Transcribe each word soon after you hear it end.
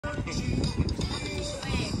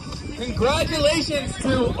Congratulations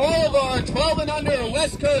to all of our 12 and under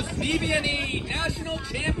West Coast BVNE National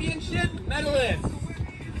Championship medalists.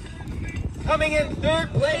 Coming in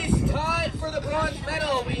third place, tied for the bronze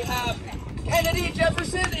medal, we have Kennedy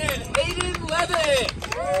Jefferson and Hayden Levitt.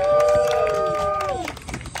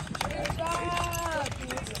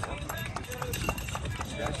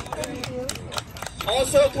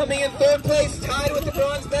 Also coming in third place, tied with the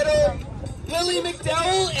bronze medal, Lily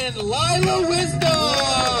McDowell and Lila Wisdom.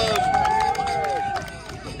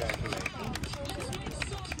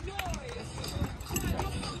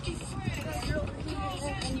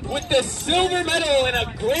 With the silver medal in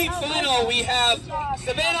a great final, we have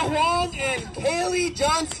Savannah Huang and Kaylee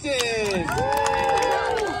Johnston.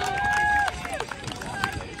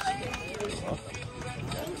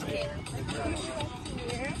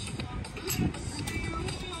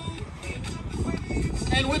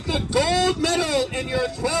 And with the gold medal in your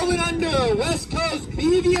 12 and under West Coast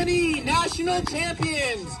BVNE National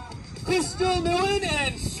Champions, Crystal Nguyen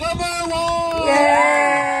and Summer Wong.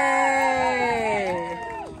 Yay!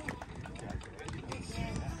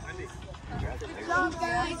 Good job,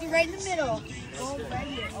 guys. You're right in the middle.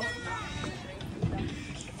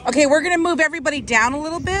 Okay, we're going to move everybody down a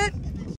little bit.